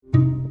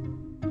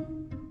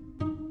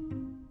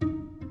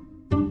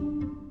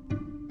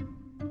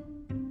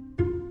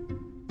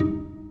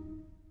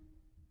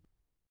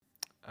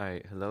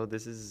right, hello.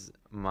 This is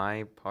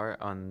my part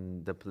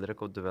on the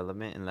political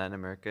development in Latin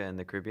America and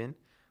the Caribbean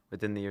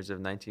within the years of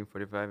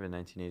 1945 and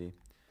 1980.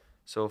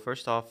 So,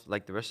 first off,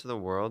 like the rest of the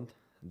world,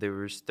 there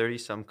was 30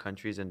 some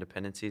countries and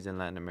dependencies in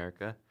Latin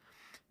America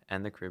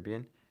and the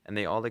Caribbean, and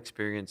they all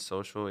experienced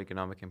social,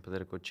 economic, and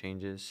political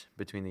changes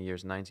between the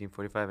years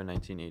 1945 and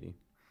 1980.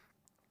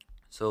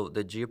 So,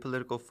 the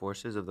geopolitical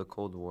forces of the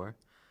Cold War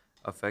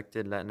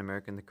affected Latin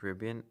America and the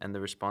Caribbean, and the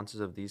responses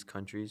of these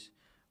countries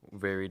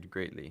varied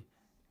greatly,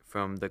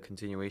 from the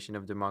continuation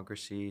of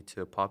democracy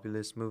to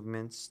populist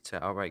movements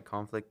to outright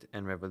conflict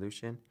and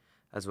revolution,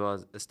 as well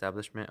as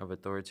establishment of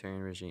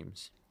authoritarian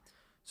regimes.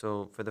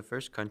 So, for the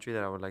first country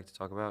that I would like to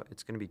talk about,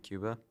 it's going to be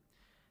Cuba.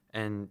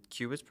 And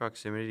Cuba's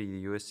proximity to the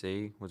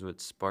USA was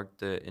what sparked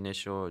the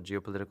initial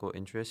geopolitical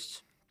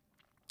interests.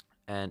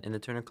 And in the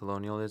turn of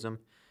colonialism,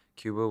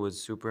 Cuba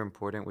was super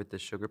important with the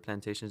sugar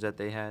plantations that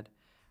they had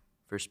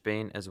for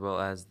Spain, as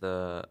well as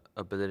the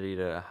ability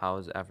to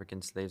house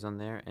African slaves on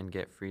there and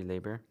get free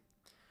labor.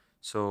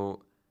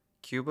 So,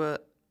 Cuba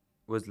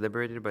was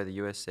liberated by the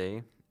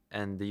USA,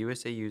 and the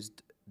USA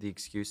used the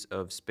excuse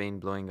of Spain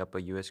blowing up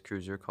a US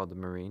cruiser called the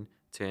Marine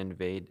to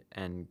invade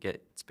and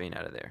get Spain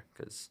out of there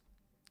because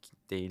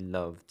they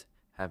loved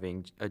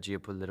having a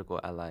geopolitical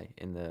ally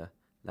in the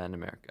Latin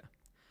America.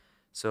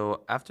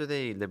 So, after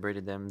they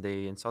liberated them,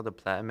 they installed the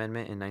Platt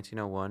Amendment in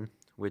 1901,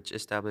 which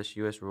established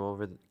US rule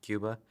over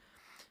Cuba,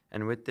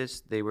 and with this,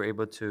 they were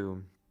able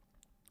to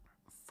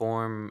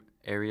form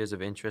areas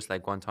of interest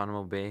like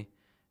Guantanamo Bay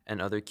and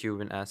other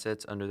Cuban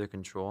assets under their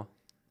control.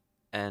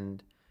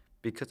 And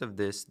because of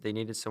this, they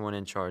needed someone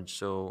in charge.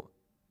 So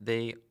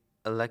they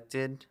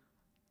elected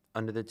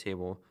under the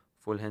table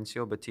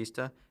Fulgencio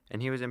Batista,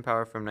 and he was in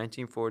power from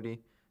 1940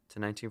 to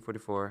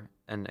 1944,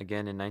 and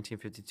again in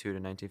 1952 to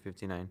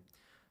 1959.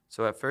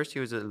 So at first, he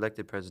was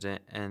elected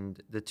president,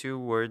 and the two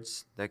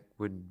words that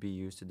would be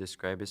used to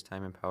describe his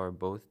time in power,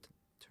 both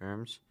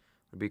terms,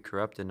 would be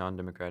corrupt and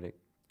non-democratic.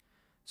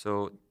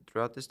 So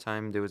throughout this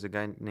time, there was a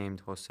guy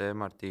named Jose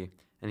Marti,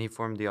 and he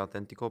formed the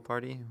Auténtico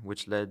Party,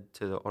 which led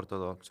to the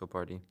Ortodoxo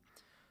Party.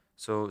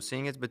 So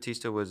seeing as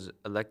Batista was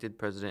elected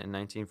president in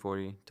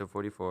 1940 to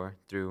 44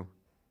 through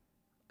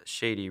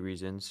shady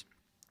reasons,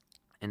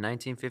 in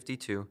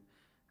 1952,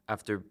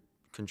 after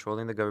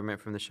controlling the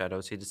government from the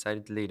shadows, he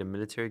decided to lead a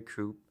military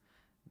coup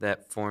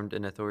that formed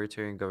an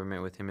authoritarian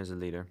government with him as a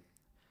leader.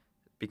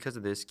 Because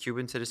of this,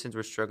 Cuban citizens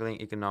were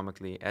struggling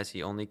economically as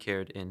he only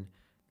cared in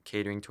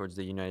catering towards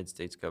the United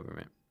States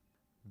government.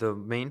 The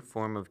main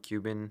form of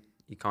Cuban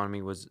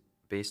economy was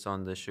based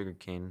on the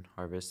sugarcane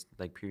harvest,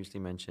 like previously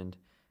mentioned,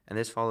 and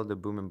this followed the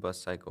boom and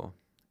bust cycle.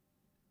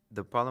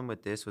 The problem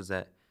with this was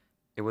that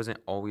it wasn't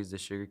always the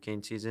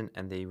sugarcane season,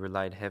 and they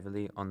relied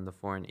heavily on the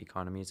foreign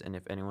economies and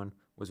if anyone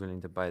was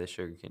willing to buy the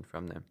sugarcane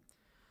from them.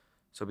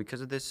 So,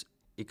 because of this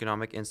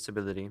economic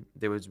instability,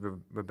 there was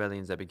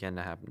rebellions that began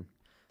to happen.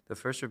 The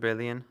first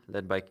rebellion,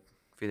 led by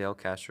Fidel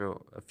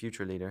Castro, a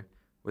future leader,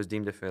 was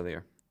deemed a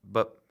failure,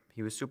 but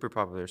he was super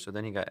popular, so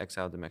then he got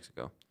exiled to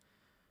Mexico.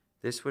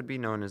 This would be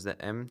known as the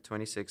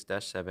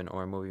M26-7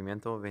 or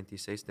Movimiento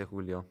 26 de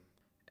Julio.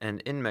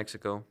 And in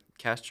Mexico,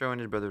 Castro and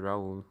his brother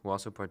Raul, who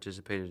also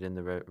participated in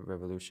the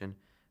revolution,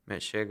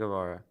 met Che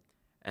Guevara,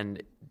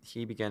 and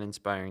he began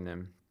inspiring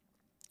them.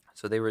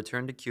 So they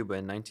returned to Cuba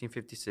in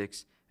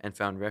 1956 and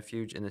found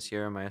refuge in the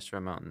Sierra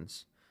Maestra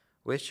Mountains.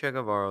 With Che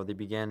Guevara, they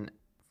began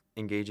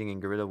engaging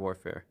in guerrilla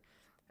warfare,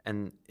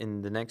 and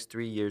in the next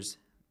 3 years,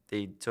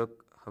 they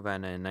took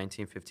Havana in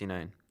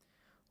 1959.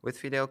 With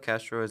Fidel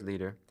Castro as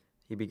leader,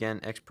 he began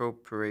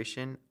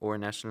expropriation or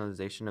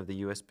nationalization of the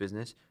U.S.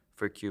 business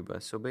for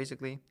Cuba. So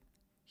basically,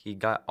 he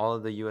got all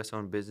of the U.S.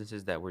 owned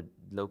businesses that were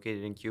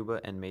located in Cuba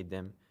and made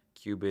them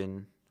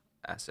Cuban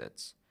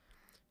assets.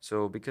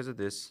 So because of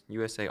this,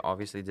 USA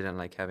obviously didn't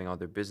like having all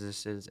their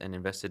businesses and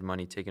invested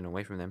money taken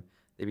away from them.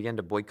 They began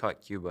to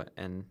boycott Cuba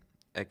and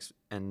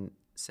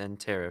send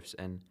tariffs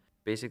and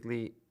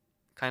basically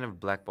kind of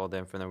blackball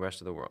them from the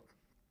rest of the world.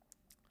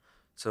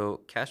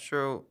 So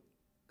Castro,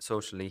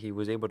 socially, he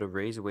was able to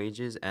raise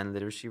wages and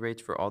literacy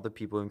rates for all the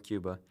people in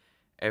Cuba.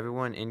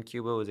 Everyone in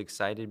Cuba was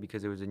excited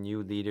because it was a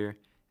new leader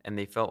and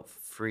they felt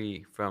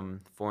free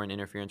from foreign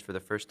interference for the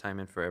first time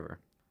in forever.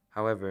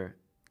 However,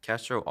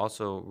 Castro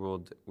also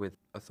ruled with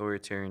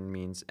authoritarian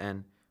means,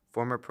 and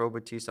former pro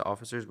Batista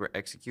officers were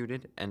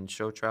executed and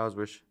show trials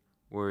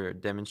were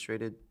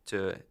demonstrated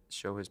to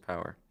show his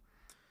power.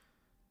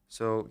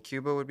 So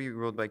Cuba would be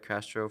ruled by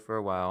Castro for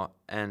a while,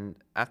 and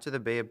after the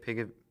Bay of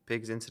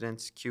Pigs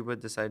incidents, Cuba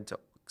decided to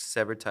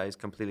sever ties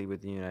completely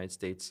with the United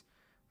States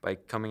by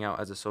coming out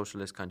as a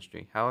socialist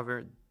country.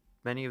 However,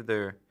 many of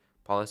their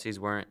policies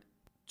weren't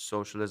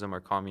socialism or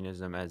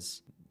communism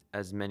as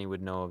many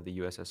would know of the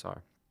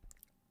USSR.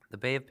 The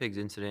Bay of Pigs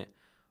incident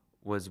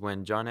was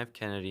when John F.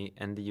 Kennedy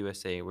and the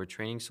USA were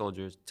training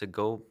soldiers to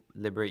go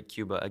liberate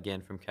Cuba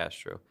again from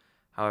Castro.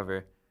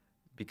 However,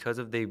 because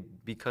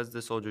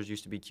the soldiers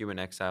used to be Cuban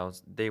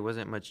exiles, there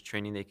wasn't much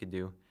training they could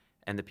do,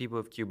 and the people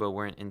of Cuba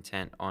weren't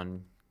intent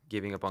on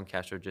giving up on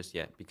Castro just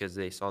yet because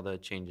they saw the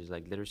changes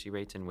like literacy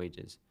rates and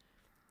wages.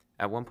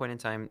 At one point in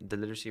time, the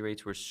literacy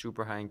rates were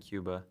super high in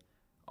Cuba,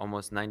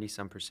 almost 90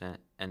 some percent,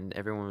 and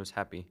everyone was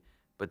happy.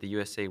 But the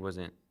USA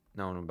wasn't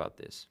known about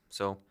this.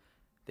 So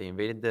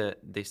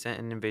they sent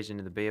an invasion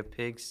to the Bay of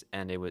Pigs,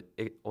 and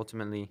it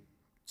ultimately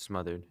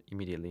smothered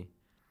immediately.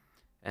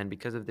 And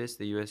because of this,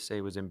 the USA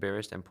was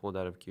embarrassed and pulled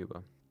out of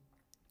Cuba.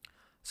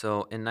 So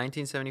in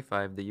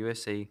 1975, the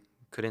USA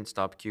couldn't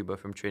stop Cuba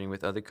from trading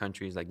with other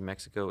countries like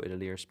Mexico,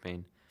 Italy, or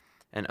Spain.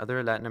 And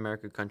other Latin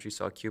American countries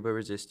saw Cuba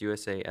resist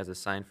USA as a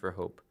sign for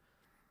hope.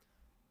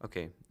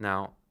 Okay,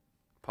 now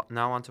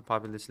on to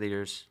populist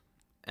leaders,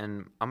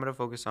 and I'm going to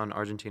focus on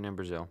Argentina and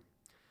Brazil.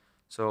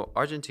 So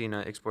Argentina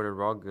exported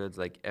raw goods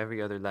like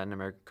every other Latin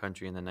American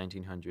country in the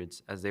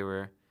 1900s, as they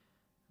were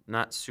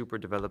not super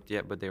developed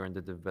yet, but they were in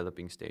the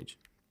developing stage.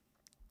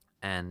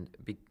 And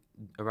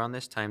around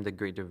this time, the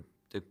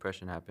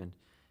Depression happened,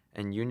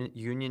 and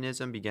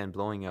unionism began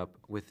blowing up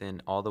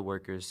within all the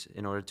workers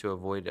in order to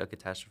avoid a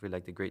catastrophe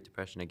like the Great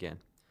Depression again.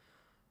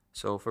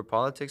 So, for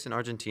politics in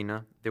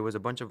Argentina, there was a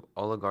bunch of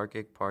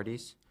oligarchic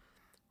parties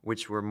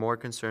which were more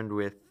concerned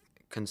with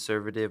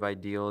conservative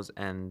ideals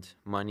and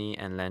money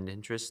and land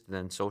interests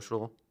than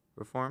social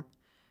reform.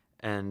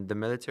 And the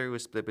military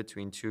was split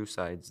between two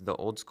sides, the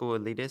old school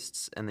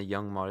elitists and the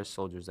young modest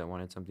soldiers that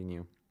wanted something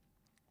new.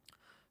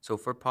 So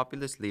for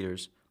populist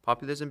leaders,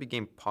 populism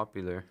became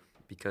popular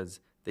because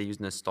they used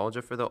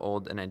nostalgia for the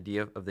old and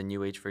idea of the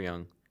new age for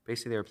young.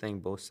 Basically, they were playing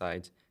both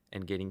sides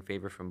and getting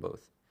favor from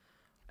both.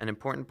 An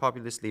important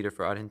populist leader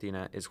for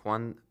Argentina is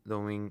Juan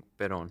Domingo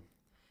Perón.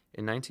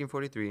 In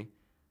 1943,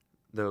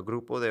 the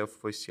Grupo de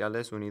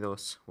Oficiales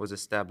Unidos was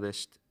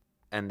established,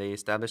 and they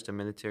established a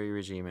military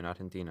regime in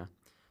Argentina.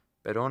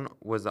 Perón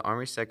was the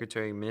Army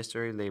Secretary,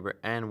 Minister of Labor,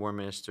 and War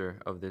Minister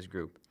of this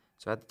group.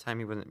 So at the time,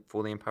 he wasn't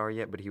fully in power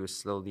yet, but he was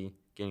slowly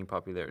gaining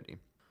popularity.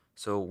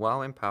 So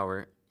while in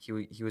power,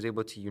 he was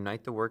able to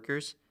unite the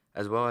workers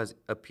as well as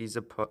appease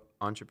the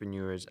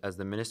entrepreneurs as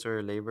the Minister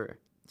of Labor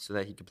so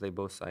that he could play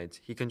both sides.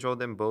 He controlled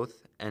them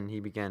both, and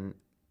he began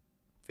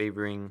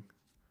favoring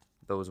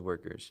those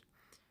workers.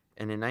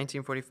 And in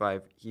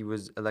 1945, he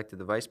was elected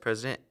the vice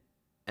president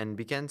and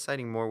began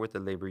siding more with the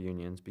labor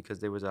unions because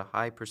there was a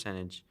high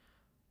percentage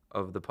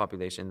of the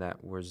population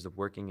that was the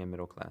working and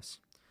middle class.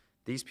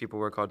 These people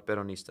were called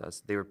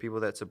peronistas. They were people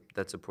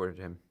that supported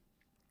him.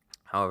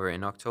 However,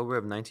 in October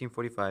of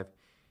 1945,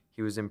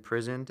 he was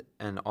imprisoned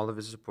and all of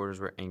his supporters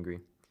were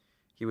angry.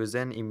 He was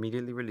then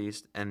immediately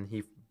released and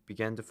he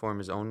began to form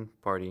his own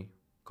party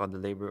called the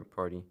Labor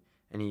Party,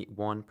 and he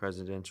won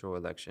presidential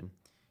election.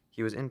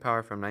 He was in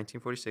power from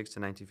 1946 to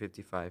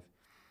 1955.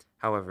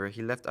 However,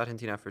 he left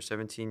Argentina for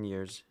 17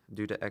 years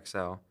due to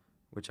exile,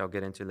 which I'll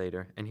get into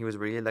later, and he was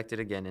re-elected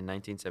again in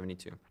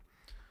 1972.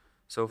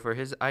 So for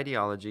his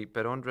ideology,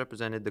 Perón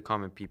represented the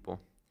common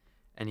people,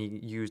 and he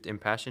used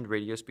impassioned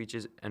radio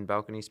speeches and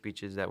balcony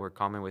speeches that were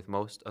common with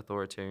most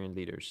authoritarian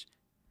leaders.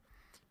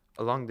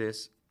 Along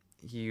this,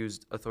 he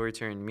used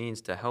authoritarian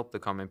means to help the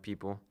common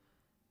people,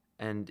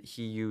 and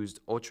he used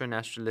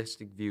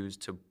ultra-nationalistic views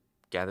to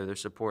gather their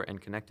support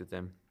and connect with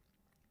them.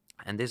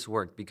 And this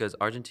worked because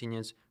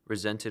Argentinians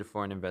resented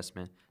foreign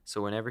investment.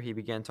 So whenever he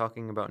began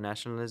talking about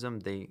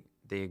nationalism, they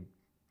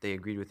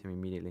agreed with him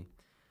immediately.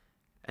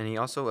 And he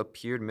also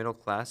appeared middle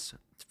class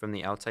from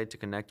the outside to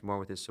connect more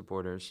with his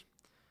supporters.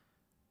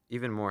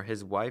 Even more,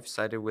 his wife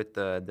sided with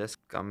the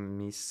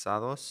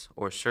descamisados,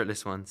 or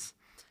shirtless ones,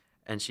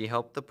 and she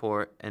helped the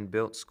poor and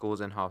built schools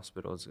and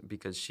hospitals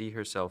because she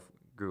herself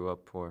grew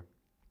up poor.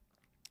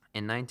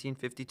 In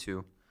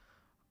 1952,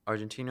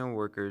 Argentine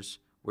workers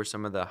were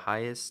some of the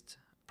highest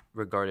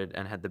regarded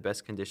and had the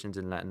best conditions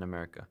in Latin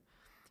America.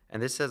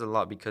 And this says a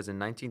lot because in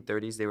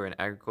 1930s they were an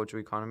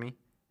agricultural economy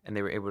and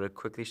they were able to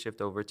quickly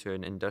shift over to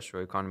an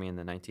industrial economy in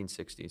the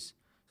 1960s.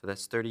 So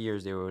that's 30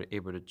 years they were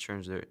able to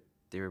turn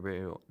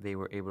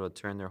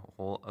their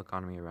whole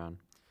economy around.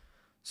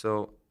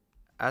 So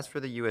as for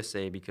the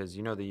USA, because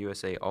you know the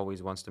USA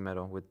always wants to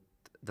meddle with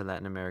the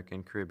Latin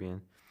American,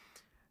 Caribbean,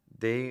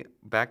 they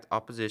backed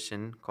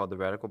opposition called the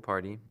Radical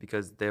Party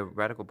because the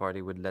Radical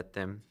Party would let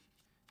them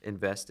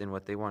invest in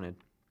what they wanted.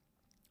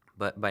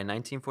 But by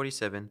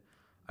 1947,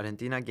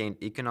 Argentina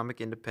gained economic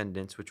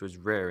independence, which was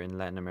rare in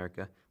Latin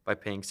America, by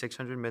paying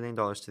 $600 million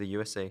to the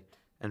USA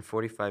and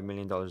 $45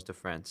 million to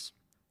France.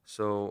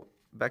 So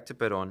back to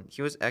Perón.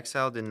 He was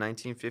exiled in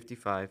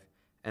 1955,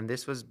 and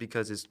this was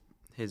because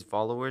his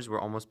followers were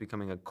almost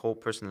becoming a cult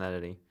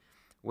personality.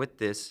 With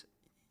this,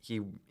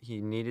 he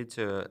needed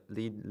to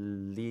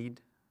lean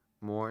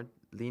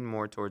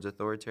more towards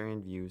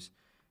authoritarian views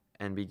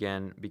and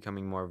began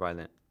becoming more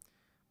violent.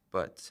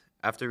 But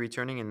after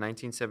returning in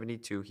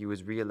 1972, he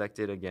was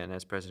re-elected again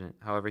as president.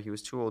 However, he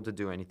was too old to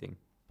do anything.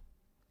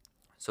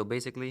 So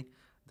basically,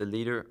 the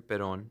leader,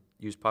 Perón,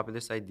 used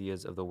populist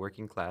ideas of the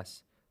working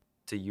class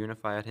to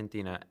unify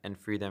Argentina and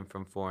free them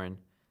from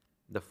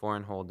the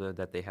foreign hold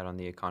that they had on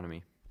the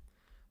economy.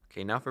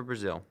 Okay, now for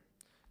Brazil.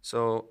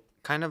 So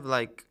kind of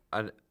like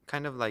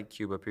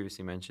Cuba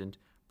previously mentioned,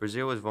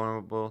 Brazil was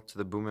vulnerable to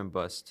the boom and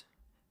bust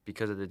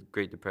because of the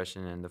Great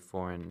Depression and the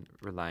foreign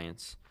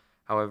reliance.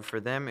 However, for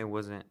them, it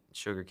wasn't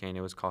sugarcane,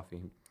 it was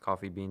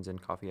coffee beans,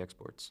 and coffee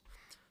exports.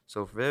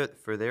 So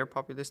for their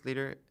populist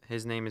leader,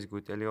 his name is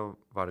Gutelio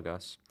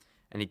Vargas,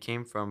 and he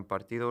came from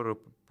Partido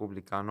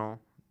Republicano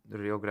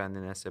Rio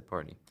Grandense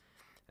Party.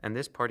 And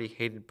this party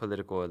hated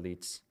political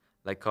elites,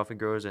 like coffee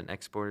growers and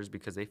exporters,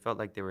 because they felt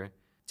like they were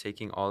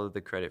taking all of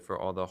the credit for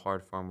all the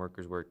hard farm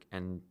workers' work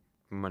and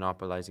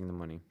monopolizing the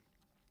money.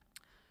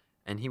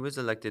 And he was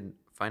elected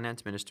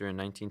finance minister in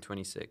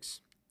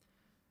 1926.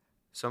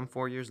 Some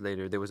 4 years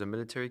later, there was a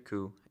military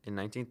coup in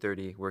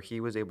 1930 where he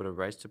was able to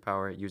rise to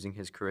power using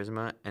his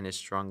charisma and his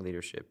strong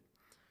leadership.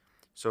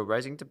 So,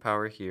 rising to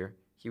power here,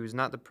 he was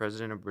not the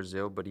president of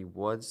Brazil, but he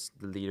was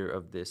the leader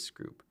of this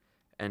group.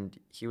 And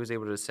he was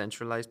able to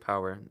centralize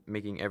power,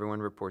 making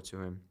everyone report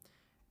to him.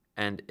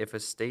 And if a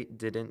state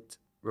didn't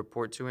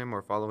report to him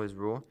or follow his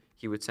rule,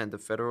 he would send the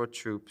federal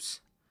troops,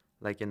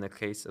 like in the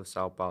case of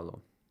Sao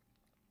Paulo.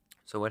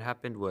 So what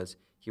happened was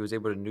he was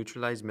able to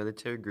neutralize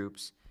military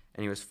groups,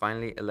 and he was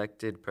finally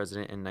elected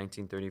president in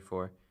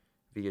 1934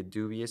 via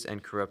dubious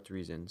and corrupt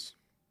reasons.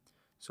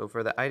 So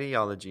for the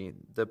ideology,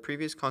 the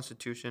previous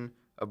constitution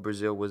of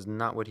Brazil was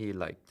not what he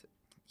liked.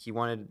 He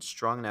wanted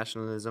strong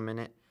nationalism in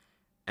it,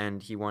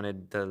 and he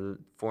wanted the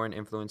foreign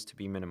influence to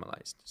be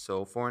minimalized.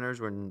 So foreigners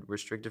were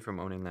restricted from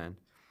owning land.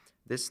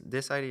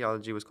 This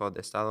ideology was called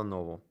Estado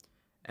Novo,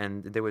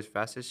 and there was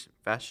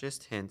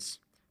fascist hints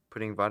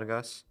putting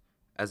Vargas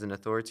as an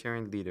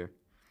authoritarian leader.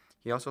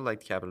 He also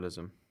liked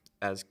capitalism,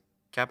 as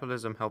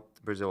capitalism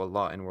helped Brazil a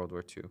lot in World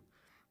War II.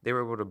 They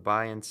were able to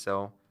buy and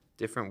sell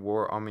different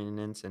war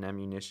armaments and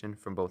ammunition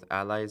from both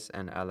Allies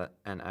and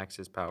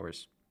Axis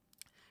powers.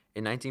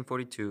 In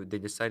 1942, they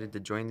decided to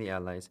join the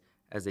Allies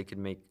as they could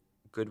make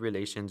good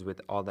relations with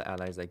all the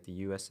Allies like the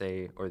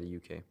USA or the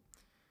UK.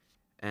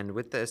 And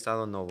with the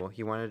Estado Novo,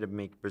 he wanted to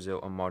make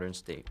Brazil a modern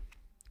state.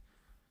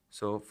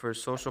 So for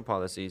social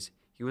policies,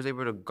 he was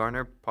able to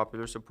garner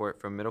popular support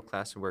from middle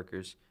class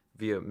workers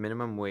via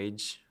minimum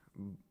wage,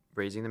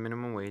 raising the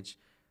minimum wage,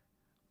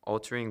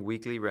 altering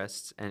weekly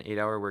rests and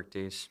 8-hour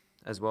workdays,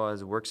 as well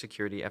as work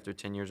security after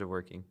 10 years of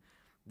working.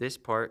 This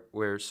part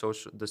where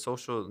the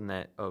social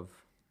net of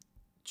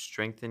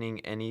strengthening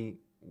any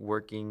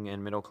working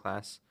and middle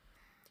class,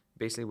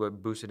 basically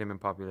what boosted him in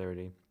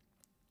popularity.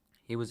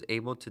 He was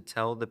able to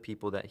tell the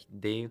people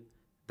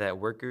that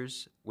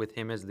workers with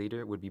him as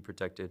leader would be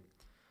protected.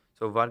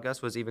 So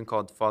Vargas was even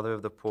called father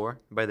of the poor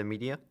by the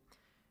media,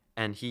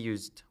 and he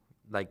used,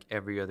 like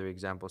every other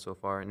example so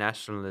far,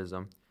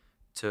 nationalism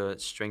to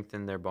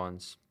strengthen their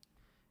bonds.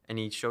 And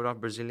he showed off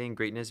Brazilian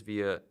greatness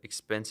via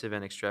expensive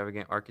and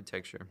extravagant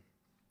architecture.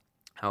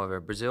 However,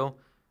 Brazil,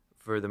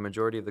 for the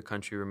majority of the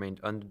country, remained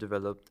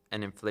underdeveloped,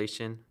 and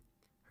inflation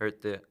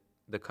hurt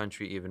the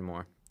country even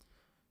more.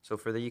 So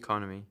for the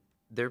economy,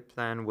 their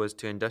plan was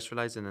to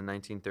industrialize in the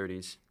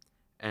 1930s,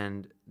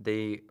 and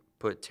they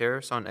put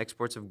tariffs on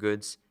exports of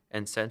goods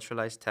and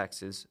centralized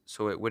taxes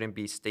so it wouldn't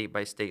be state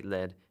by state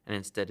led, and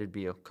instead it'd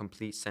be a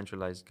complete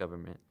centralized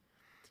government.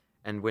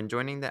 And when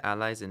joining the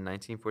Allies in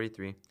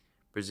 1943,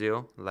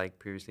 Brazil, like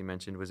previously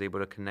mentioned, was able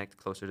to connect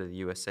closer to the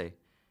USA.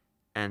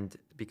 And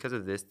because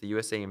of this, the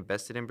USA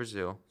invested in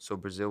Brazil, so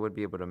Brazil would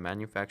be able to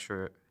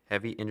manufacture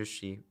heavy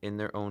industry in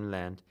their own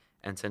land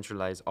and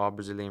centralize all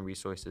Brazilian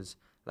resources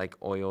like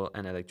oil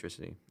and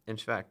electricity. In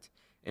fact,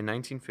 in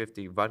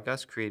 1950,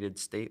 Vargas created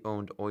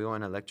state-owned oil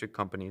and electric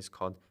companies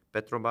called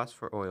Petrobras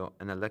for oil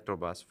and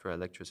Eletrobras for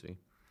electricity.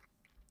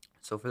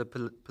 So for the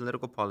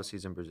political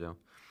policies in Brazil,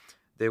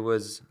 there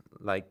was,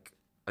 like,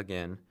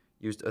 again,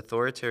 used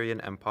authoritarian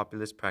and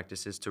populist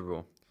practices to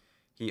rule.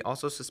 He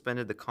also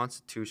suspended the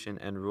constitution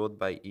and ruled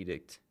by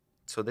edict.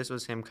 So this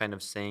was him kind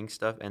of saying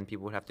stuff and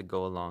people would have to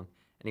go along,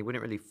 and he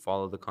wouldn't really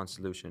follow the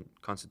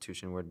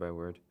constitution word by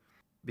word.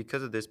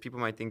 Because of this, people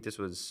might think this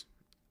was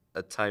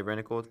a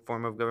tyrannical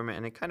form of government,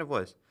 and it kind of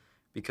was,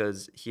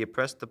 because he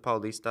oppressed the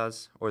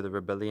Paulistas, or the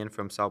rebellion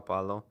from Sao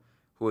Paulo,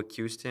 who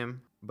accused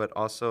him, but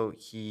also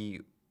he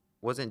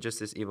wasn't just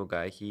this evil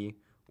guy. He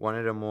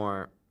wanted a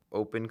more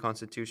open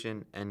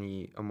constitution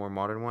and a more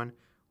modern one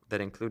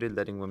that included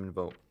letting women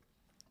vote.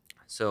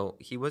 So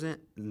he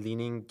wasn't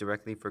leaning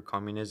directly for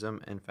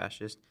communism and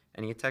fascist,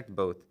 and he attacked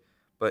both.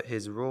 But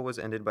his rule was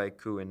ended by a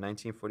coup in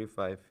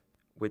 1945,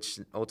 which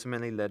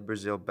ultimately led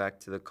Brazil back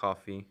to the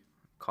coffee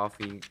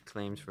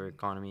claims for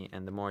economy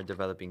and the more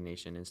developing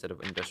nation instead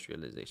of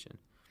industrialization.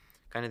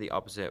 Kind of the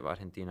opposite of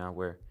Argentina,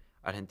 where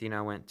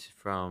Argentina went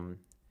from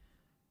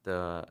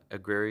the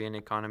agrarian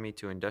economy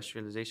to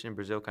industrialization.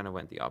 Brazil kind of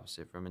went the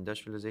opposite, from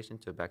industrialization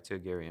to back to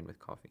agrarian with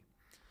coffee.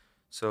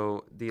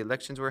 So the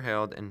elections were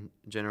held, and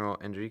General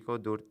Enrico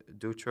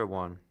Dutra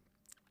won,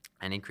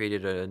 and he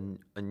created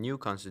a new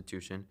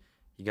constitution.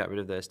 He got rid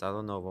of the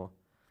Estado Novo,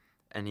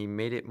 and he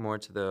made it more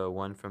to the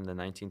one from the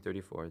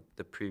 1934,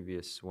 the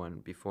previous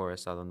one before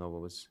Estado Novo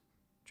was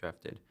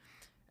drafted.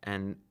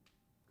 And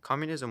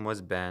communism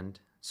was banned,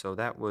 so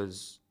that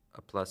was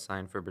a plus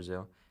sign for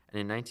Brazil. And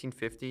in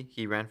 1950,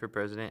 he ran for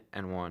president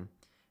and won.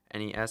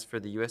 And he asked for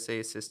the USA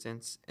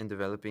assistance in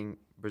developing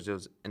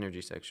Brazil's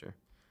energy sector.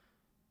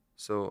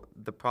 So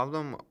the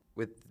problem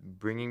with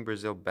bringing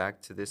Brazil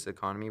back to this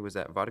economy was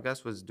that Vargas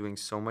was doing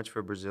so much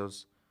for Brazil's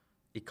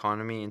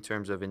economy in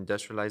terms of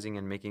industrializing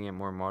and making it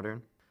more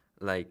modern,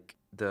 like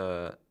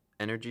the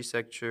energy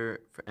sector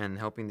and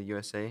helping the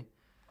USA.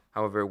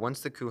 However,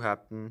 once the coup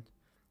happened,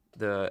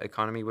 the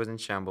economy was in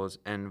shambles,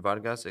 and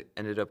Vargas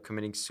ended up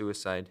committing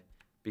suicide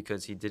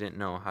because he didn't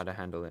know how to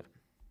handle it.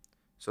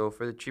 So,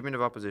 for the treatment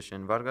of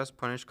opposition, Vargas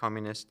punished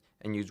communists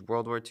and used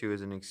World War II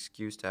as an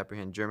excuse to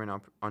apprehend German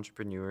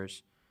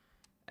entrepreneurs.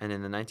 And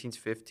in the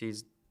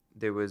 1950s,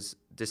 there was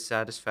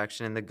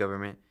dissatisfaction in the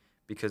government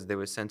because they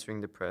were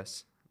censoring the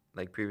press.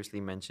 Like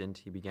previously mentioned,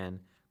 he began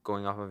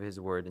going off of his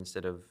word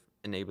instead of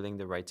enabling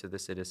the rights of the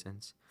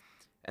citizens.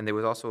 And there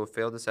was also a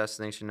failed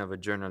assassination of a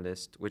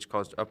journalist, which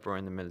caused uproar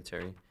in the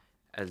military,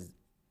 as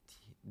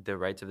the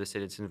rights of the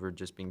citizens were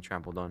just being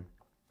trampled on.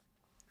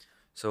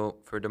 So,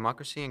 for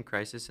democracy in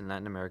crisis in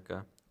Latin America,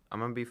 I'm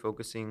going to be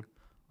focusing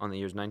on the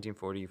years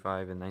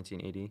 1945 and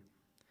 1980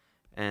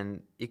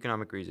 and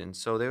economic reasons.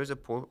 So, there was a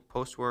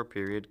post war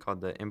period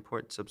called the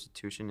Import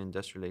Substitution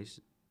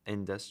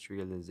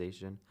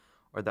Industrialization,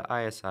 or the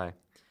ISI.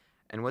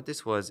 And what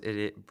this was,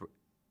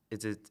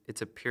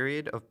 it's a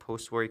period of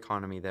post war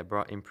economy that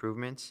brought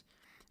improvements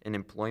in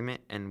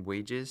employment and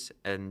wages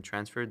and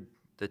transferred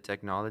the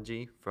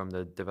technology from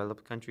the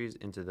developed countries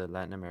into the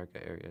Latin America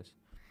areas.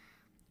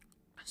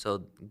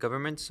 So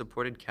governments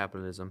supported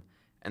capitalism,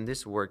 and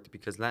this worked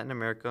because Latin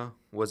America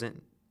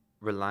wasn't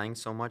relying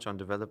so much on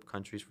developed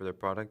countries for their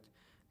product.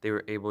 They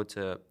were able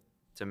to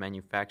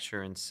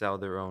manufacture and sell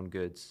their own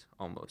goods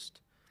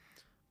almost.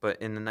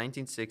 But in the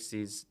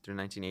 1960s through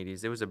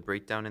 1980s, there was a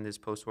breakdown in this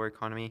post-war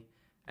economy,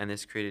 and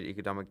this created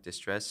economic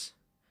distress.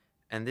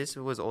 And this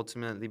was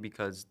ultimately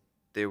because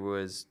there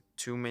was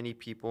too many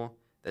people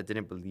that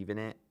didn't believe in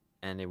it,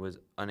 and it was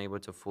unable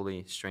to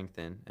fully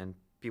strengthen, and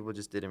people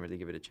just didn't really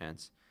give it a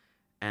chance.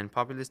 And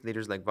populist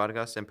leaders like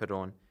Vargas and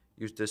Perón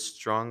used a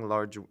strong,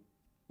 large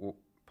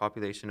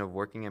population of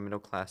working and middle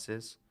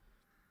classes,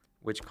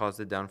 which caused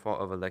the downfall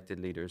of elected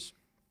leaders.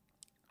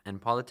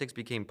 And politics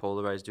became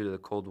polarized due to the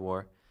Cold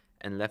War,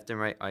 and left and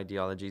right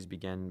ideologies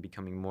began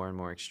becoming more and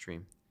more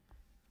extreme.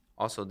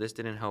 Also, this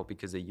didn't help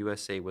because the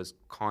USA was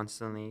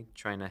constantly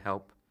trying to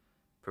help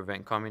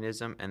prevent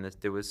communism, and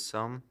there was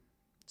some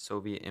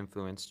Soviet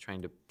influence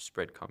trying to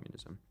spread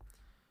communism.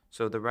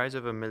 So, the rise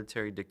of a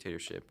military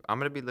dictatorship. I'm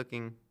going to be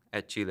looking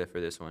at Chile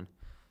for this one.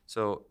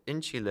 So,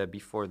 in Chile,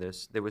 before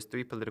this, there was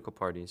three political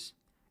parties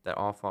that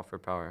all fought for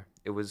power.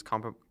 It was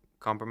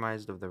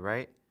compromised of the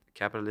right,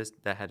 capitalist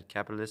that had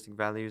capitalistic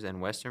values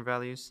and Western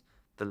values,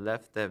 the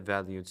left that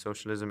valued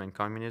socialism and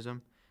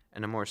communism,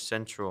 and a more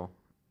central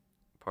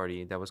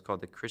party that was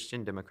called the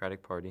Christian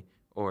Democratic Party,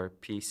 or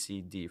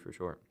PCD for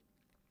short.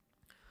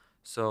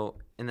 So,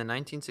 in the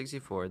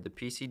 1964, the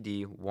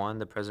PCD won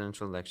the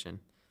presidential election,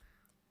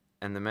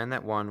 and the man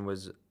that won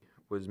was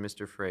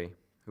Mr. Frey,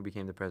 who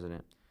became the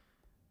president.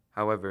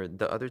 However,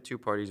 the other two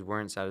parties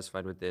weren't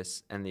satisfied with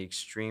this, and the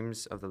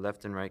extremes of the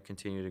left and right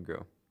continued to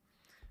grow.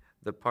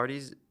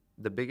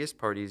 The biggest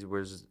parties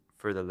was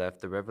for the left,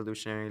 the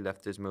Revolutionary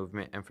Leftist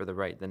Movement, and for the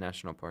right, the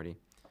National Party.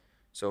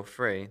 So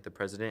Frey, the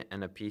president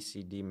and a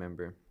PCD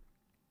member,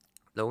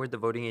 lowered the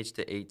voting age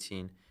to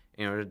 18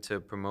 in order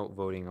to promote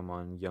voting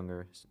among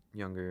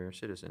younger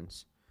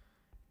citizens.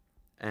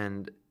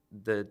 And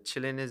the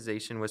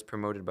Chilenization was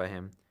promoted by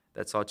him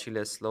that saw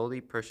Chile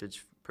slowly purchase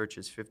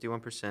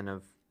 51%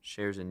 of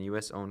shares in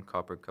U.S.-owned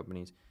copper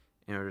companies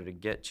in order to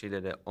get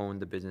Chile to own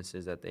the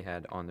businesses that they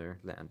had on their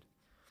land.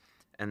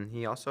 And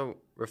he also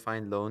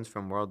refined loans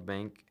from World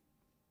Bank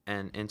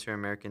and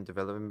Inter-American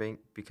Development Bank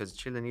because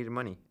Chile needed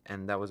money,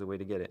 and that was a way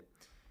to get it.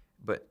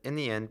 But in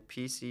the end,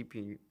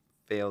 PCP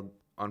failed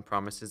on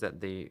promises that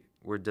they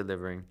were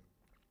delivering.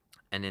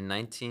 And in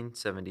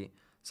 1970,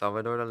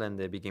 Salvador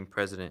Allende became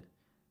president,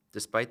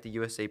 despite the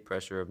USA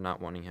pressure of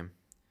not wanting him.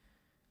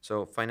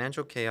 So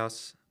financial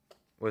chaos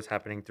was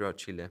happening throughout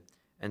Chile,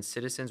 and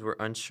citizens were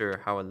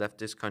unsure how a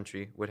leftist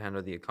country would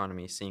handle the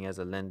economy, seeing as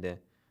Allende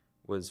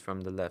was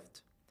from the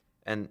left.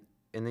 And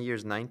in the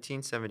years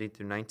 1970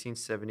 through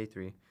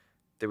 1973,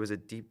 there was a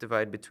deep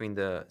divide between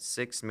the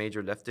six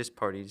major leftist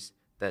parties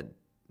that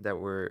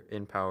were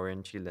in power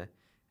in Chile.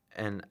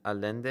 And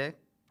Allende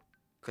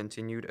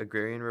continued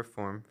agrarian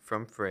reform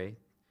from Frey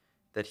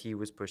that he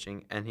was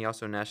pushing, and he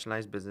also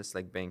nationalized business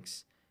like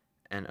banks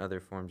and other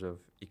forms of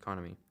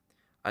economy.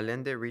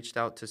 Allende reached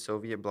out to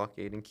Soviet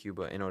blockade in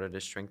Cuba in order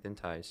to strengthen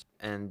ties,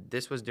 and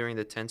this was during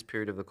the tense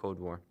period of the Cold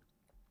War.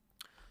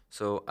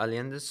 So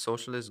Allende's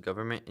socialist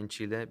government in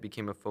Chile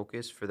became a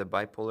focus for the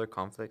bipolar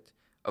conflict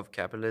of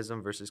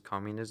capitalism versus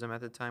communism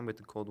at the time with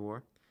the Cold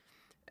War,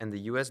 and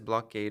the US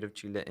blockade of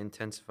Chile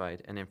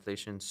intensified and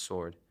inflation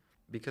soared.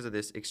 Because of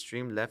this,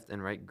 extreme left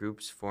and right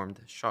groups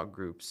formed shock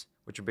groups,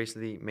 which are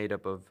basically made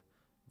up of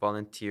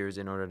volunteers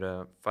in order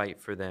to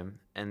fight for them,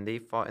 and they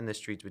fought in the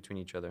streets between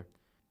each other.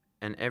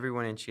 And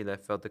everyone in Chile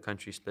felt the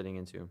country splitting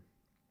in two.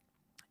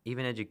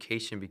 Even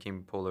education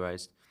became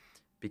polarized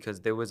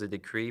because there was a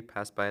decree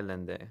passed by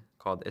Allende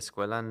called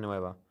Escuela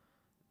Nueva,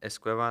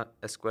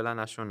 Escuela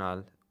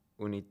Nacional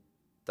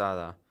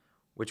Unitada,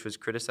 which was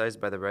criticized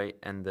by the right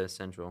and the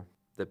central,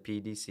 the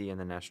PDC and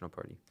the National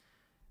Party.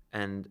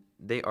 And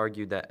they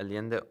argued that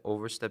Allende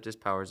overstepped his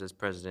powers as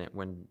president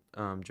when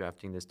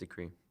drafting this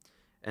decree.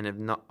 And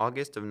in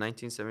August of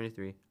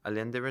 1973,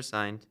 Allende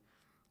resigned,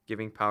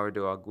 giving power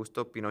to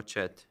Augusto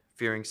Pinochet,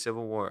 fearing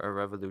civil war or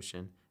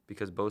revolution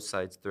because both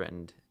sides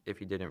threatened if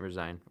he didn't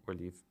resign or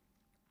leave.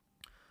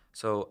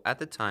 So at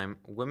the time,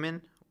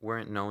 women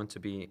weren't known to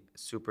be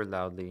super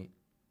loudly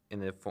in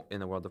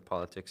the world of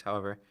politics.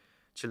 However,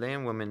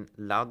 Chilean women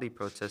loudly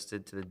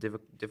protested to the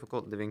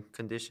difficult living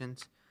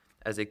conditions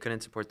as they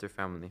couldn't support their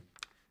family.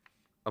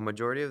 A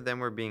majority of them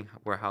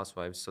were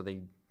housewives, so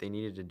they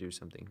needed to do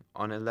something.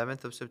 On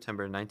 11th of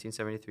September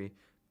 1973,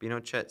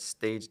 Pinochet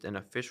staged an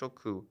official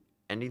coup,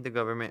 ending the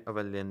government of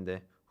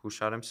Allende, who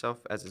shot himself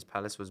as his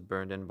palace was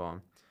burned and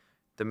bombed.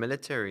 The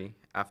military,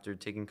 after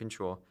taking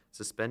control,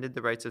 suspended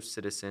the rights of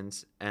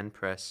citizens and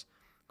press,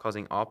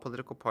 causing all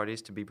political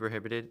parties to be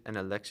prohibited and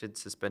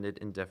elections suspended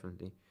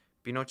indefinitely.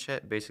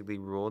 Pinochet basically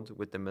ruled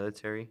with the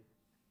military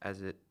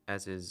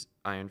as his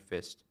iron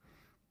fist.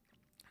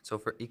 So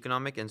for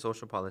economic and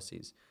social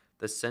policies,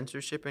 the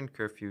censorship and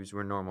curfews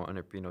were normal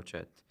under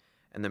Pinochet,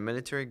 and the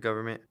military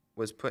government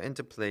was put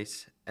into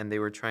place, and they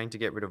were trying to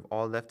get rid of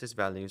all leftist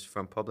values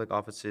from public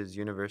offices,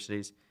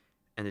 universities,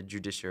 and the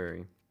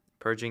judiciary,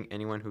 purging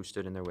anyone who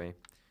stood in their way.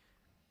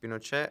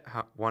 Pinochet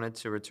wanted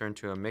to return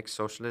to a mixed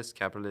socialist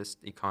capitalist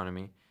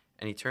economy,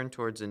 and he turned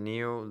towards a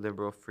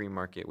neoliberal free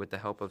market with the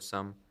help of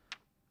some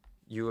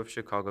U of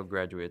Chicago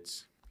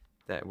graduates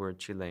that were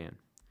Chilean.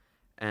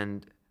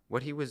 And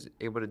what he was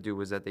able to do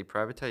was that they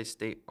privatized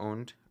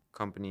state-owned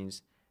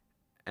companies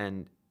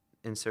and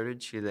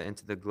inserted Chile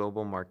into the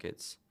global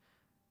markets.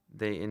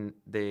 They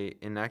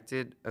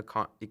enacted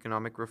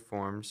economic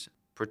reforms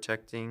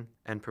protecting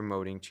and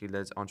promoting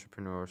Chile's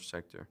entrepreneurial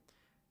sector.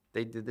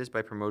 They did this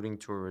by promoting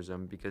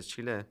tourism because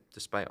Chile,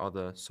 despite all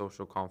the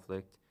social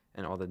conflict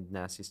and all the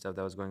nasty stuff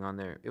that was going on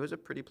there, it was a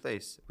pretty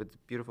place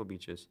with beautiful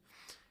beaches.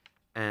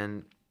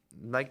 And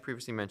like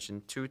previously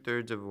mentioned,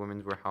 2/3 of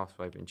women were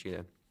housewives in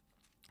Chile.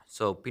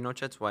 So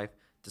Pinochet's wife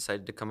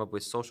decided to come up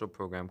with a social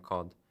program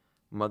called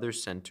Mother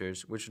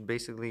Centers, which would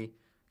basically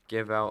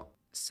give out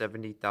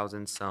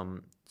 70,000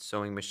 some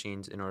sewing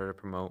machines in order to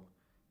promote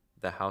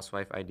the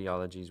housewife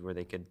ideologies where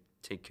they could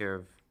take care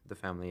of the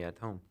family at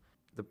home.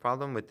 The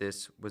problem with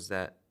this was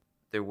that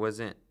there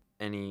wasn't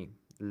any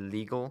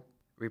legal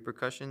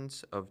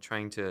repercussions of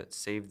trying to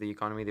save the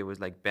economy. There was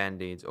like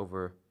band-aids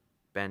over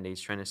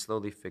band-aids trying to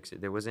slowly fix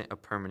it. There wasn't a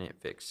permanent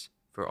fix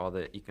for all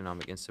the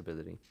economic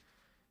instability.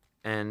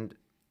 And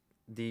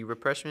the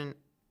repression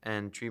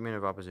and treatment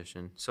of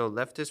opposition. So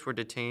leftists were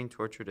detained,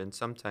 tortured, and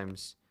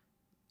sometimes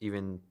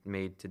even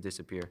made to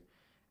disappear.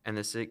 And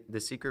the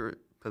secret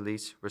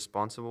police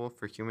responsible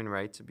for human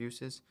rights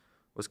abuses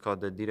was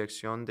called the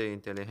Dirección de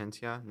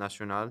Inteligencia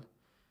Nacional,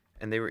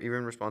 and they were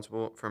even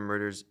responsible for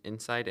murders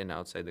inside and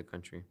outside the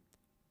country.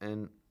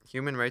 And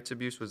human rights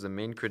abuse was the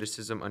main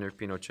criticism under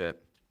Pinochet.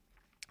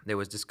 There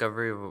was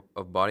discovery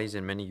of bodies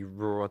in many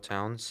rural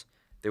towns.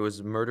 There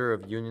was murder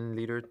of union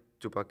leader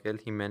Tupac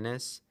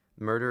Jimenez,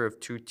 murder of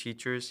 2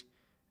 teachers,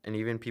 and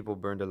even people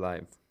burned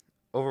alive.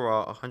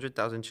 Overall,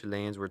 100,000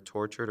 Chileans were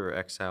tortured or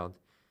exiled.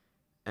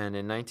 And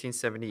in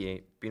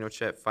 1978,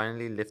 Pinochet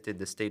finally lifted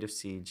the state of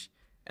siege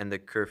and the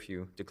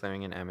curfew,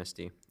 declaring an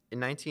amnesty. In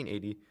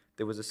 1980,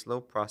 there was a slow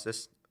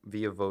process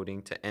via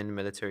voting to end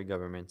military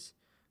governments.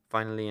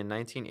 Finally, in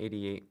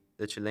 1988,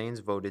 the Chileans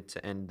voted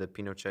to end the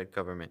Pinochet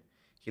government.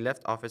 He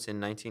left office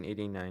in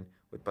 1989,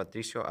 with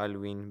Patricio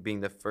Aylwin being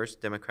the first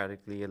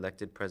democratically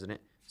elected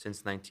president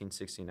since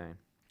 1969.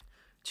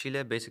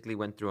 Chile basically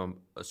went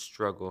through a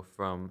struggle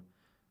from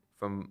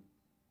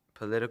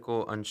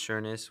political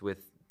unsureness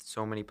with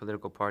so many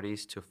political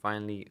parties to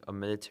finally a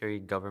military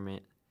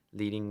government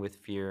leading with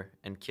fear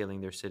and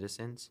killing their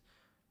citizens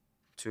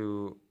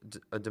to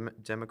a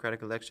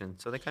democratic election.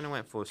 So they kind of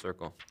went full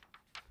circle.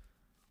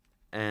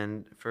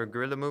 And for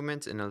guerrilla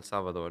movements in El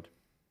Salvador.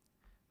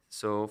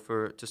 So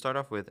to start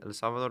off with, El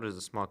Salvador is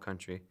a small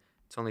country.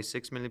 It's only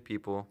 6 million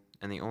people,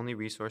 and the only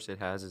resource it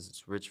has is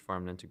its rich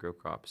farmland to grow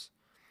crops.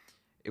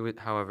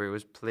 However, it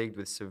was plagued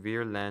with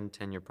severe land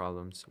tenure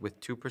problems, with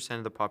 2%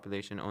 of the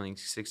population owning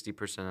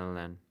 60% of the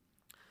land.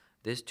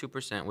 This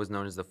 2% was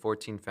known as the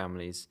 14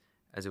 families,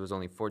 as it was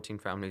only 14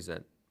 families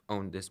that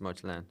owned this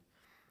much land,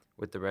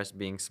 with the rest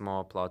being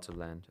small plots of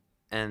land.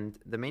 And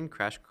the main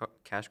cash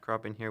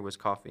crop in here was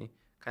coffee,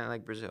 kind of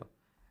like Brazil.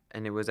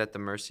 And it was at the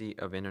mercy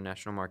of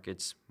international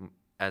markets,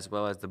 as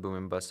well as the boom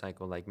and bust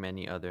cycle, like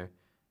many other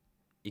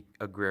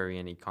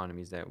agrarian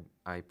economies that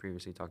I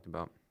previously talked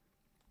about.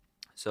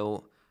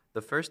 So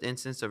the first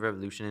instance of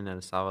revolution in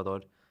El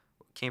Salvador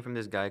came from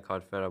this guy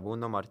called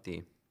Farabundo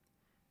Martí.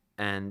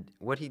 And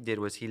what he did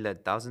was he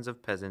led thousands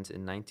of peasants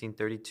in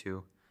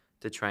 1932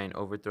 to try and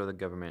overthrow the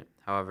government.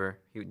 However,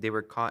 they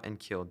were caught and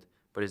killed,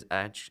 but his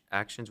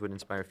actions would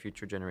inspire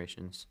future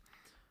generations.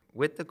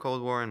 With the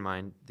Cold War in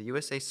mind, the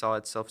USA saw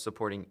itself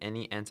supporting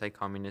any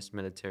anti-communist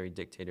military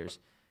dictators,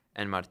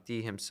 and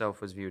Martí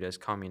himself was viewed as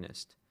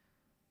communist.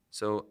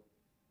 So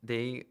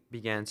they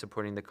began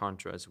supporting the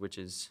Contras, which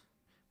is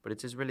but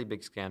it's this really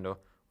big scandal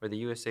where the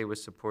USA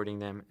was supporting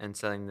them and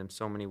selling them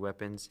so many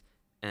weapons,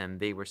 and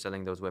they were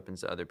selling those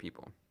weapons to other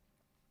people.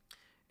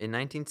 In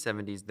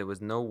 1970s, there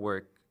was no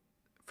work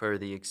for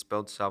the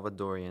expelled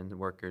Salvadorian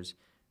workers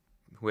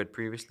who had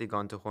previously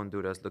gone to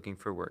Honduras looking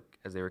for work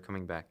as they were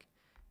coming back.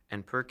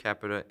 And per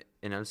capita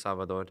in El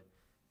Salvador,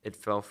 it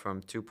fell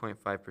from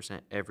 2.5%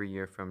 every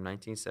year from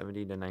 1970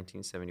 to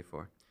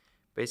 1974.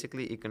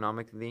 Basically,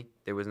 economically,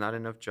 there was not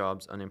enough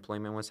jobs,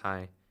 unemployment was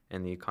high,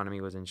 and the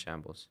economy was in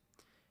shambles.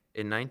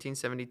 In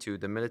 1972,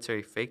 the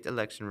military faked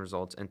election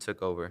results and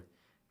took over.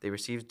 They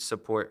received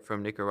support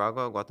from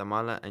Nicaragua,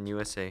 Guatemala, and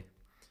USA,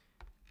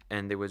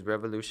 and there was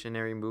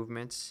revolutionary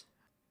movements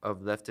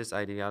of leftist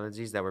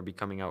ideologies that were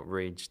becoming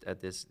outraged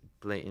at this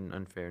blatant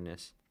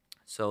unfairness.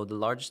 So the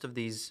largest of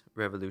these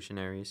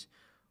revolutionaries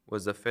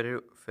was the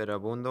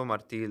Ferabundo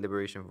Martí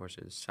Liberation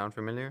Forces. Sound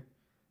familiar?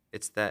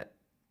 It's that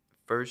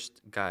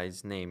first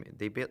guy's name.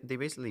 They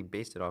basically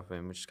based it off of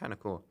him, which is kind of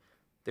cool.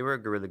 They were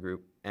a guerrilla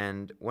group,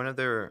 and one of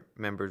their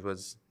members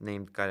was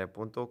named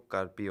Carapunto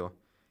Carpio.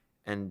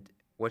 And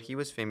what he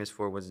was famous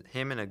for was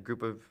him and a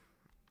group of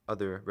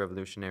other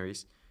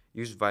revolutionaries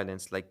used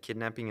violence like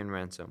kidnapping and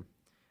ransom.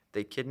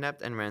 They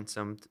kidnapped and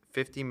ransomed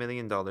 $50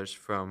 million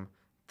from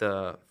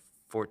the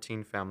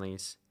 14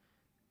 families,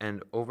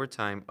 and over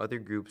time, other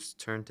groups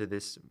turned to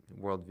this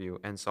worldview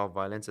and saw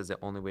violence as the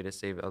only way to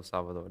save El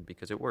Salvador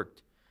because it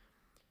worked.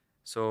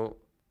 So,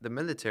 the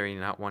military,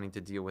 not wanting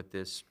to deal with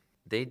this,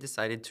 they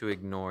decided to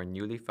ignore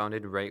newly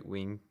founded right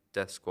wing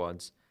death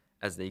squads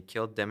as they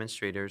killed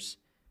demonstrators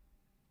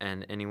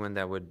and anyone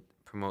that would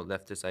promote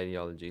leftist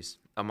ideologies.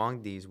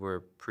 Among these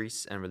were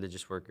priests and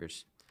religious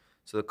workers.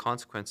 So, the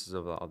consequences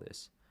of all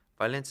this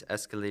violence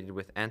escalated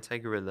with anti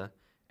guerrilla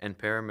and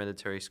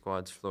paramilitary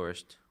squads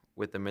flourished,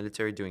 with the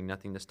military doing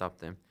nothing to stop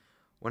them.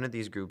 One of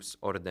these groups,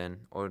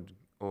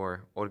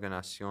 or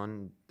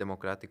Organización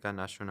Democrática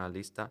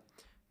Nacionalista,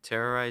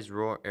 terrorized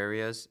rural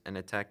areas and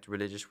attacked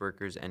religious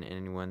workers and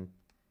anyone,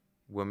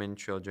 women,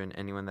 children,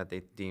 anyone that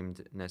they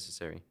deemed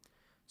necessary.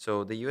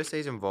 So the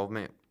USA's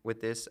involvement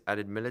with this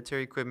added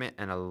military equipment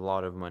and a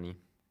lot of money.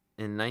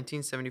 In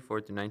 1974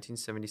 to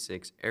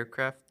 1976,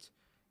 aircraft,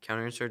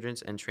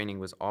 counterinsurgents, and training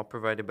was all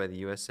provided by the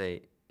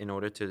USA in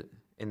order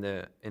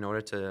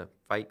to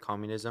fight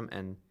communism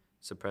and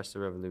suppress the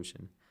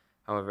revolution.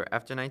 However,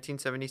 after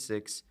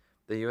 1976,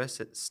 the US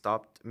had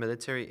stopped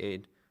military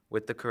aid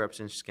with the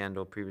corruption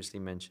scandal previously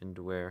mentioned,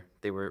 where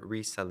they were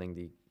reselling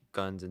the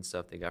guns and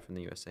stuff they got from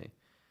the USA.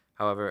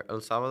 However, El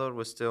Salvador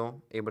was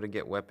still able to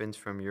get weapons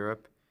from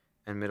Europe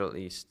and Middle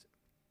East,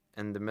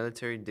 and the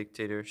military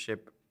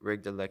dictatorship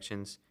rigged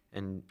elections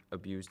and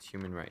abused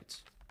human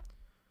rights.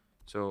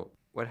 So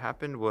what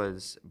happened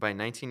was by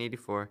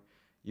 1984,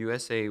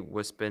 USA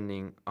was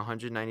spending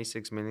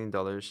 $196 million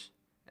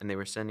and they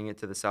were sending it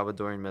to the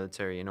Salvadoran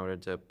military in order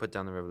to put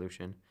down the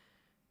revolution.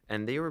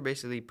 And they were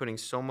basically putting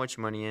so much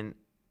money in,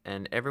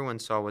 and everyone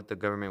saw what the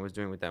government was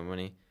doing with that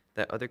money,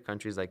 that other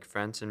countries like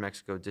France and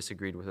Mexico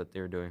disagreed with what they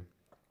were doing.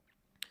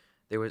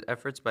 There was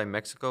efforts by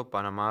Mexico,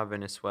 Panama,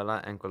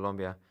 Venezuela, and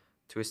Colombia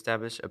to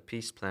establish a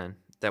peace plan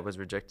that was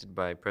rejected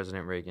by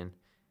President Reagan,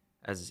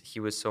 as he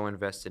was so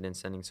invested in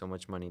sending so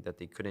much money that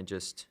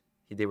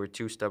they were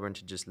too stubborn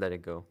to just let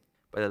it go.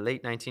 By the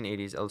late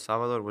 1980s, El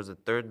Salvador was the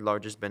third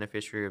largest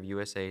beneficiary of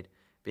U.S. aid,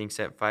 being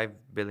sent $5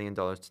 billion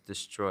to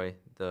destroy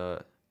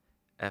the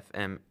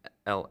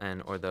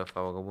FMLN, or the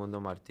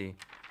Favabundo Martí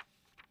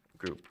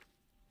group.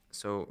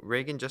 So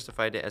Reagan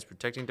justified it as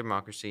protecting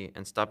democracy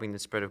and stopping the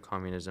spread of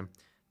communism,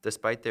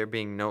 despite there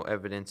being no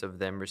evidence of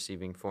them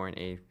receiving foreign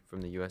aid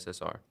from the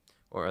USSR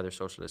or other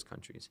socialist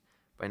countries.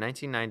 By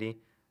 1990,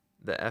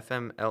 the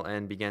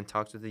FMLN began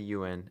talks with the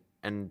UN,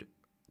 and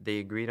they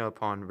agreed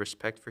upon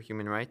respect for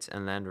human rights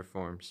and land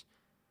reforms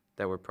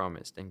that were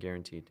promised and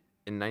guaranteed.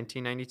 In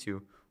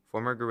 1992,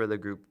 former guerrilla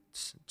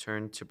groups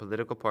turned to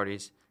political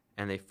parties,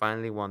 and they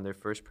finally won their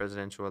first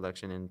presidential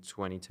election in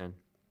 2010.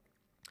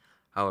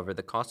 However,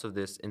 the cost of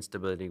this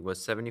instability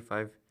was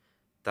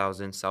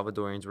 75,000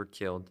 Salvadorians were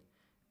killed,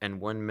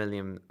 and 1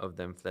 million of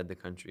them fled the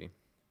country.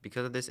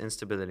 Because of this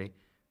instability,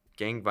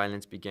 gang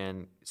violence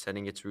began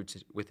setting its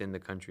roots within the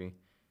country,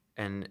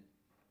 and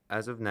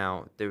as of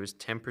now, there is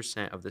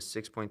 10% of the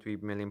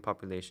 6.3 million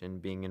population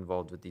being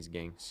involved with these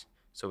gangs,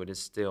 so it is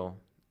still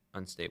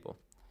unstable.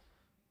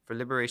 For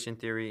liberation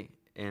theory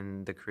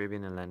in the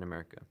Caribbean and Latin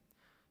America.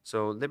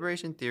 So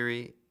liberation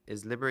theory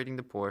is liberating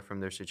the poor from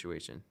their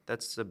situation.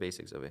 That's the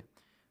basics of it.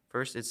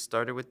 First, it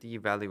started with the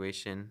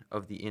evaluation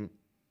of the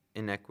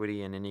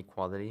inequity and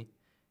inequality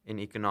in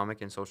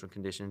economic and social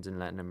conditions in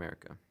Latin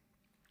America.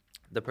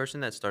 The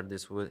person that started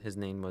this, his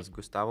name was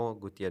Gustavo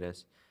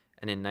Gutierrez,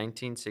 and in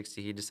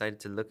 1960 he decided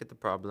to look at the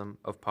problem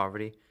of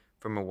poverty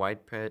from a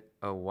widespread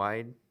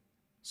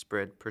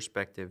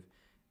perspective,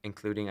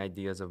 including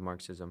ideas of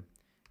Marxism.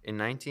 In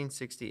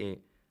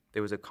 1968,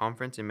 there was a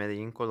conference in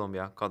Medellin,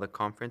 Colombia, called the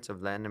Conference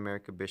of Latin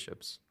America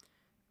Bishops.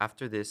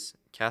 After this,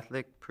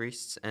 Catholic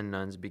priests and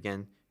nuns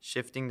began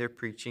shifting their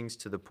preachings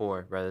to the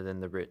poor rather than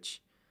the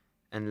rich,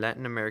 and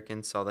Latin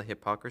Americans saw the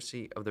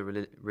hypocrisy of the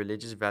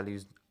religious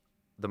values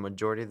the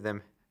majority of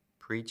them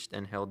preached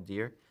and held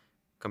dear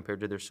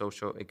compared to their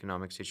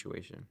socio-economic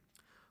situation.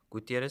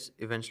 Gutierrez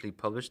eventually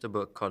published a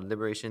book called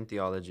Liberation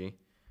Theology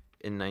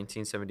in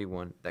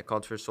 1971 that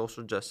called for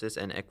social justice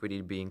and equity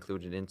to be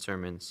included in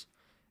sermons.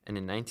 And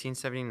in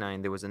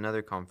 1979, there was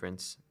another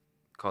conference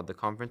called the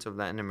Conference of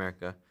Latin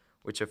America,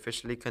 which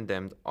officially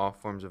condemned all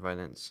forms of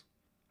violence.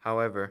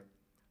 However,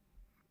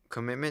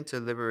 commitment to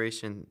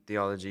liberation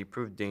theology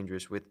proved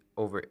dangerous, with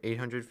over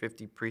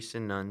 850 priests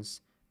and nuns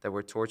that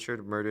were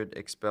tortured, murdered,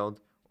 expelled,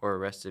 or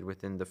arrested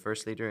within the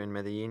first leader in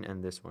Medellin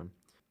and this one.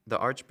 The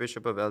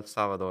Archbishop of El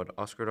Salvador,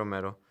 Oscar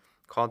Romero,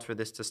 called for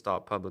this to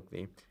stop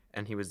publicly,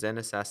 and he was then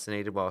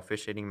assassinated while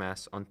officiating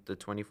Mass on the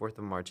 24th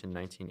of March in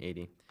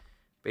 1980.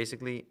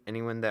 Basically,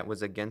 anyone that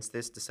was against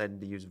this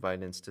decided to use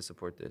violence to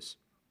support this.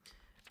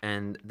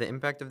 And the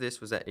impact of this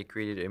was that it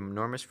created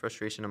enormous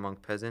frustration among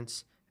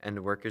peasants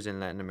and workers in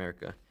Latin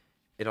America.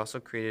 It also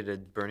created a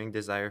burning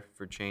desire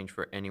for change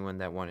for anyone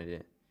that wanted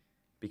it,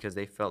 because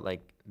they felt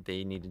like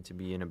they needed to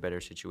be in a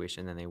better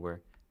situation than they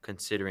were,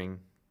 considering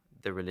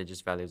the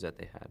religious values that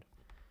they had.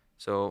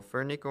 So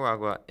for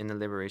Nicaragua, in the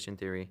liberation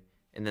theory,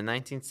 in the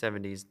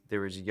 1970s,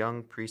 there was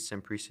young priests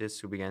and priestesses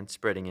who began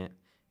spreading it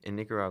in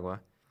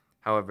Nicaragua.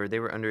 However, they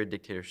were under a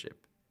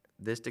dictatorship.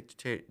 This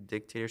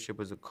dictatorship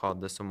was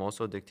called the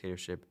Somoza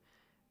dictatorship,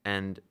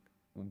 and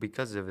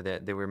because of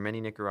that, there were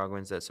many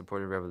Nicaraguans that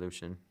supported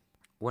revolution.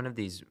 One of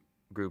these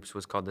groups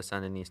was called the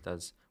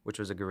Sandinistas, which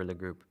was a guerrilla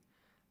group.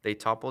 They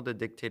toppled the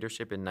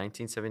dictatorship in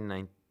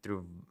 1979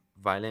 through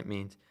violent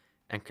means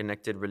and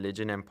connected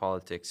religion and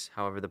politics.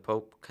 However, the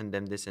Pope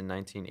condemned this in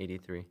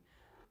 1983.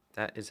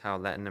 That is how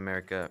Latin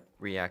America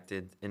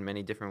reacted in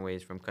many different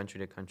ways from country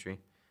to country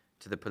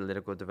to the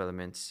political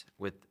developments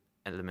with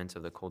elements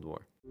of the Cold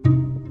War.